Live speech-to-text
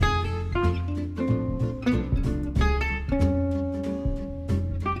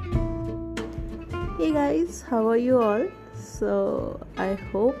Hey guys, how are you all? So, I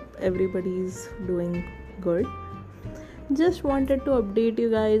hope everybody's doing good. Just wanted to update you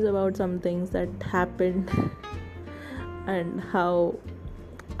guys about some things that happened and how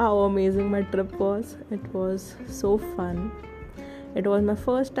amazing my trip was. It was so fun. It was my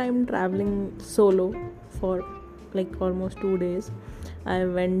first time traveling solo for like almost 2 days. I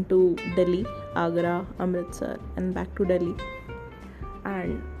went to Delhi, Agra, Amritsar and back to Delhi,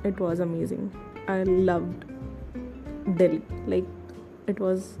 and it was amazing. I loved Delhi. Like, it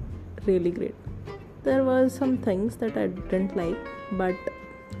was really great. There were some things that I didn't like, but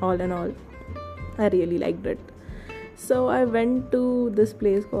all in all, I really liked it. So I went to this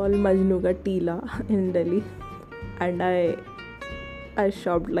place called Majnu Ka Tila in Delhi, and I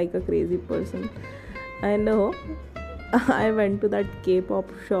shopped like a crazy person. I know. I went to that K-pop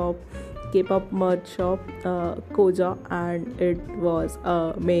shop, K-pop merch shop, Koja, and it was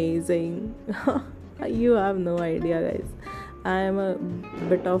amazing. You have no idea, guys. I am a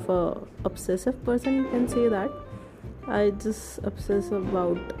bit of a obsessive person, you can say that. I just obsess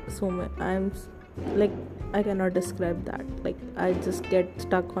about so many. Like, I cannot describe that. Like, I just get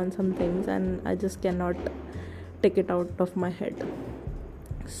stuck on some things and I just cannot take it out of my head.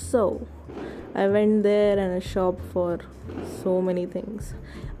 So I went there and I shopped for so many things.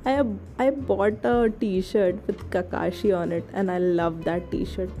 I bought a t-shirt with Kakashi on it, and I love that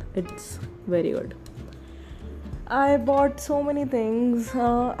t-shirt. It's very good. I bought so many things.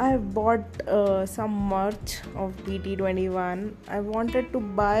 I bought some merch of BT21. I wanted to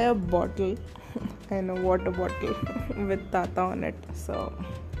buy a bottle and a water bottle with Tata on it. So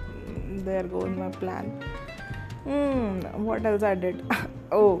there goes my plan. What else I did?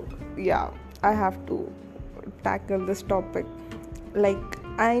 Oh yeah, I have to tackle this topic. Like,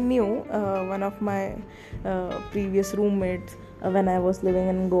 I knew one of my previous roommates when I was living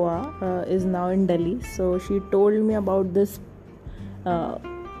in Goa is now in Delhi. So she told me about this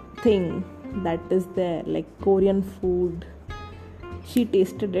thing that is there, like Korean food. She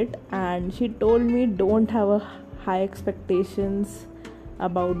tasted it and she told me don't have a high expectations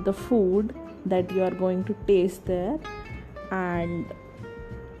about the food that you are going to taste there. And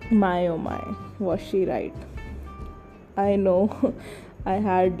my oh my, was she right? I know. I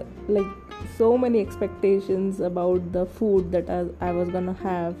had like so many expectations about the food that I was gonna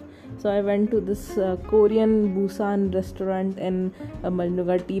have. So I went to this Korean Busan restaurant in Majnu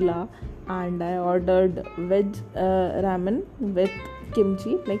Ka Tila, and I ordered veg ramen with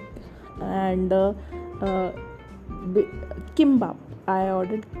kimchi, like, and kimbap. I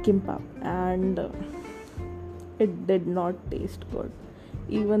ordered kimbap, and it did not taste good.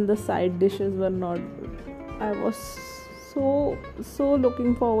 Even the side dishes were not good. I was so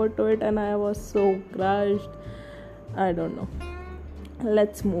looking forward to it, and I was so crushed. I don't know.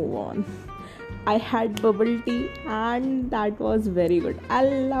 Let's move on. I had bubble tea, and that was very good. I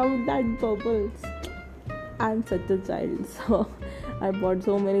love that bubbles. I'm such a child, so I bought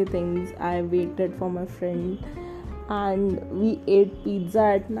so many things. I waited for my friend, and we ate pizza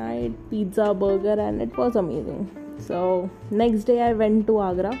at night, pizza, burger, and it was amazing. So next day I went to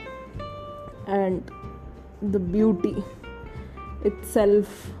Agra, and the beauty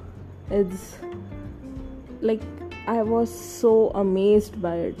itself is like, I was so amazed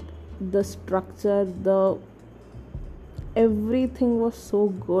by it. The structure, the everything was so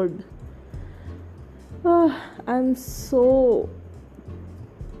good. I'm so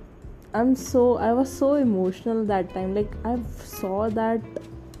I was so emotional that time. Like, I saw that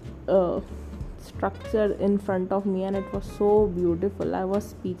structure in front of me, and it was so beautiful. I was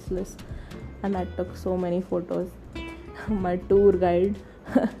speechless, and I took so many photos. My tour guide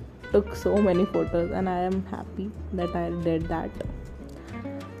took so many photos, and I am happy that I did that.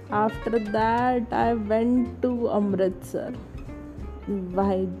 After that, I went to Amritsar.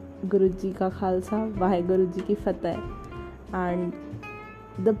 Vaheguru Ji Ka Khalsa, Vaheguru Ji Ki Fateh. And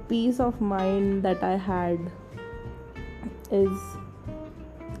the peace of mind that I had is,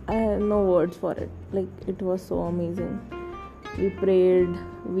 I have no words for it. Like, it was so amazing. We prayed,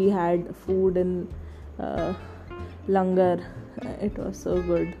 we had food in langar. It was so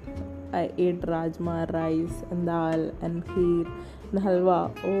good. I ate rajma, rice and dal and kheer and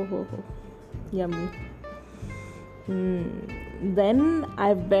halwa. Oh, yummy. Then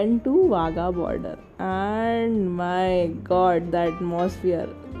I went to Wagah border, and my god, the atmosphere,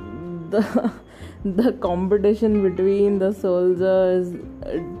 the competition between the soldiers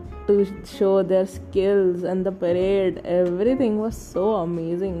to show their skills, and the parade, everything was so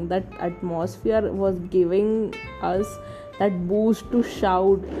amazing. That atmosphere was giving us that boost to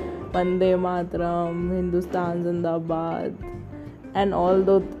shout Vande Mataram, Hindustan Zindabad. and all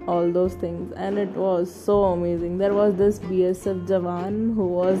those things, and it was so amazing. There was this BSF Jawan who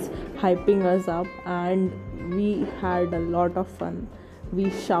was hyping us up, and we had a lot of fun. We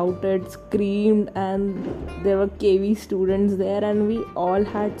shouted, screamed, and there were KV students there, and we all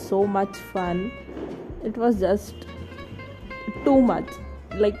had so much fun. It was just too much.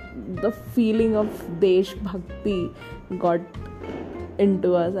 Like, the feeling of Desh Bhakti got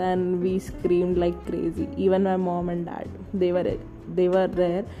into us, and we screamed like crazy. Even my mom and dad, they were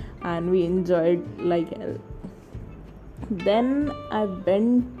there, and we enjoyed like hell. Then I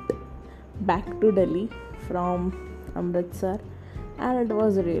went back to Delhi from Amritsar, and it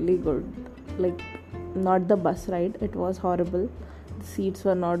was really good. Like, not the bus ride, it was horrible. The seats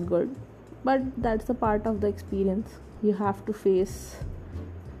were not good, but that's a part of the experience you have to face.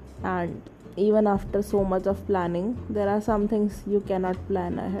 And even after so much of planning, there are some things you cannot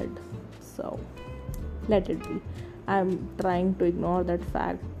plan ahead, so let it be. I'm trying to ignore that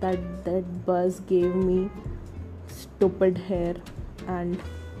fact that that bus gave me stupid hair and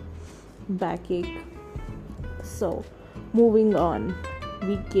backache. So, moving on,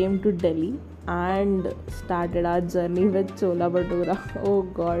 we came to Delhi and started our journey with Chola Bhatura. Oh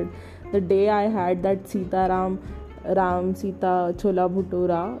god, the day I had that Ram Sita Chola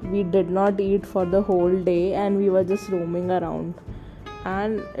Bhatura, we did not eat for the whole day, and we were just roaming around,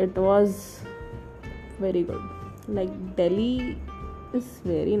 and it was very good. Like, Delhi is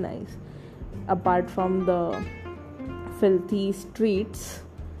very nice. Apart from the filthy streets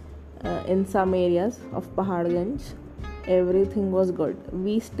in some areas of Paharganj, everything was good.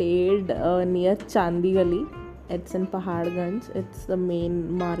 We stayed near Chandigali. It's in Paharganj. It's the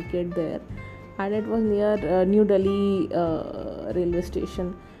main market there, and it was near New Delhi railway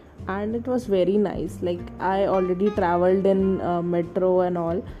station, and it was very nice. Like, I already traveled in metro and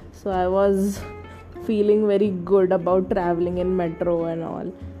all, so I was feeling very good about traveling in metro and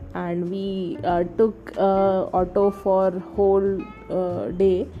all. And we took auto for whole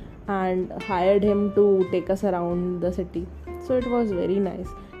day, and hired him to take us around the city. So it was very nice.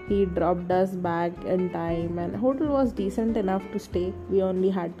 He dropped us back in time, and hotel was decent enough to stay. We only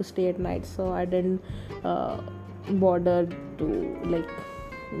had to stay at night, so I didn't bother to like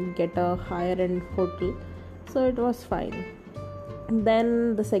get a higher end hotel, so it was fine.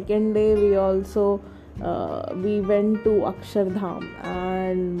 Then the second day we also we went to Akshardham,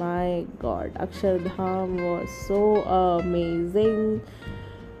 and my god, Akshardham was so amazing.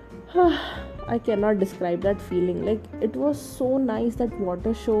 I cannot describe that feeling. Like, it was so nice. That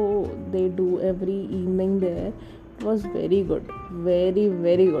water show they do every evening there, it was very good, very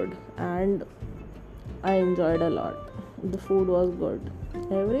very good, and I enjoyed a lot. The food was good,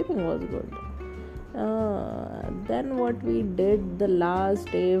 everything was good. Then what we did the last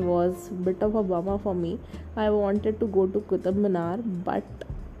day was bit of a bummer for me. I wanted to go to Qutub Minar, but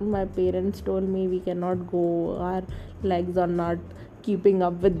my parents told me we cannot go, our legs are not keeping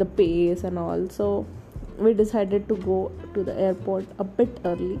up with the pace and all. So we decided to go to the airport a bit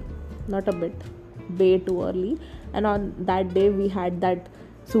early, not a bit, way too early. And on that day we had that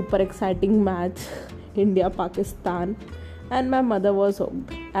super exciting match India Pakistan, and my mother was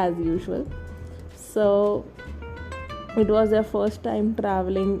hooked as usual. So it was their first time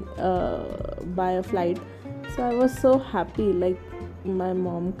traveling by a flight, so I was so happy. Like, my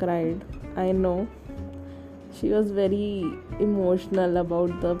mom cried, I know. She was very emotional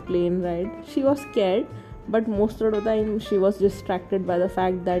about the plane ride. She was scared, but most of the time she was distracted by the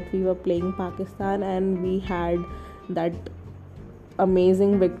fact that we were playing Pakistan and we had that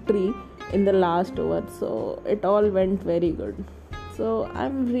amazing victory in the last over. So it all went very good. So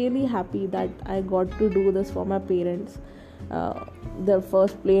I'm really happy that I got to do this for my parents. Their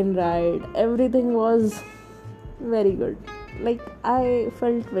first plane ride, everything was very good. Like, I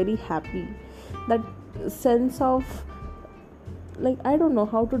felt very happy. That sense of, like, I don't know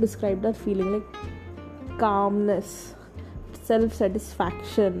how to describe that feeling. Like, calmness,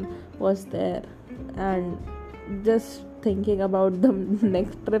 self-satisfaction was there. And just thinking about the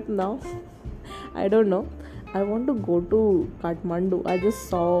next trip now, I don't know. I want to go to Kathmandu. I just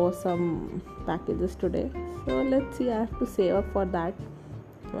saw some packages today, so let's see. I have to save up for that.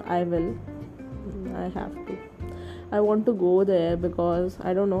 I will. I have to. I want to go there because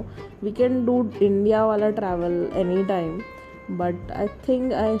I don't know. We can do India wala travel anytime, but I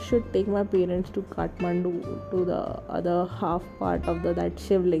think I should take my parents to Kathmandu, to the other half part of that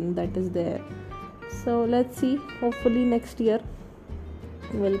Shivling that is there. So let's see. Hopefully next year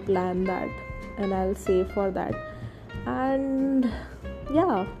we'll plan that, and I'll save for that. And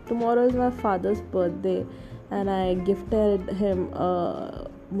yeah, tomorrow is my father's birthday, and I gifted him a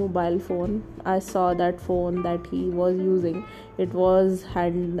mobile phone. I saw that phone that he was using. It was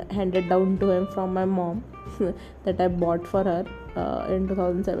handed down to him from my mom that I bought for her in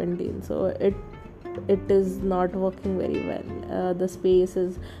 2017. So it is not working very well. The space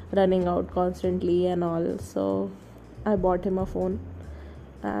is running out constantly and all. So I bought him a phone,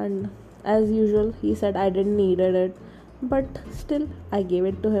 and as usual he said I didn't needed it, but still I gave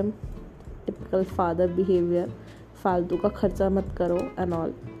it to him. Typical father behavior, फालतू का खर्चा मत करो and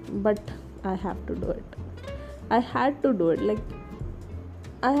all, but I have to do it. I had to do it. Like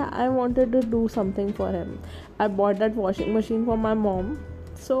I wanted to do something for him. I bought that washing machine for my mom,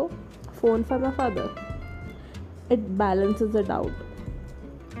 so phone for my father. It balances it out.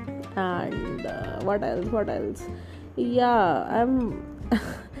 And what else? Yeah,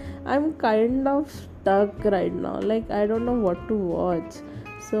 I'm kind of stuck right now. Like I don't know what to watch,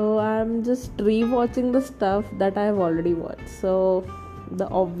 so I'm just rewatching the stuff that I've already watched. So the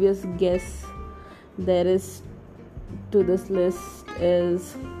obvious guess there is to this list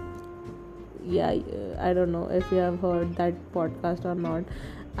is, yeah, I don't know if you have heard that podcast or not.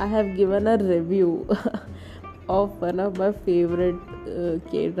 I have given a review of one of my favorite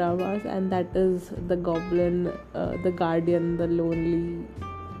K-dramas, and that is The Goblin, The Guardian, The Lonely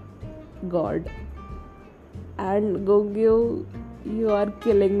God. And Gogyo, you are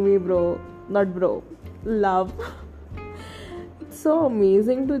killing me, bro. Not bro, love. It's so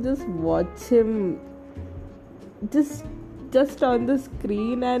amazing to just watch him just on the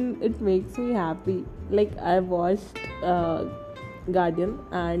screen, and it makes me happy. Like I watched Guardian,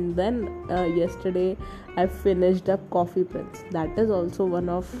 and then yesterday I finished up Coffee Prince. That is also one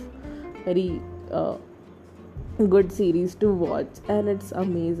of very good series to watch, and it's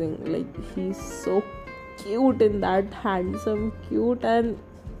amazing. Like he's so cute in that, handsome, cute, and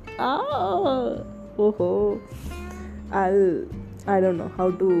oh, I don't know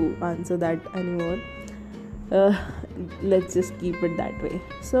how to answer that anymore. Let's just keep it that way.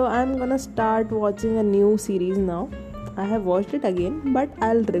 So I'm gonna start watching a new series now. I have watched it again, but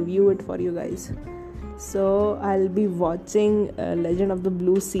I'll review it for you guys. So I'll be watching Legend of the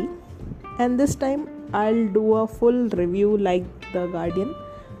Blue Sea, and this time I'll do a full review like The Guardian,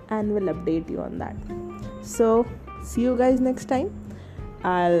 and will update you on that. So see you guys next time.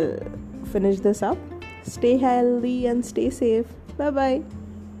 I'll finish this up. Stay healthy and stay safe. Bye bye.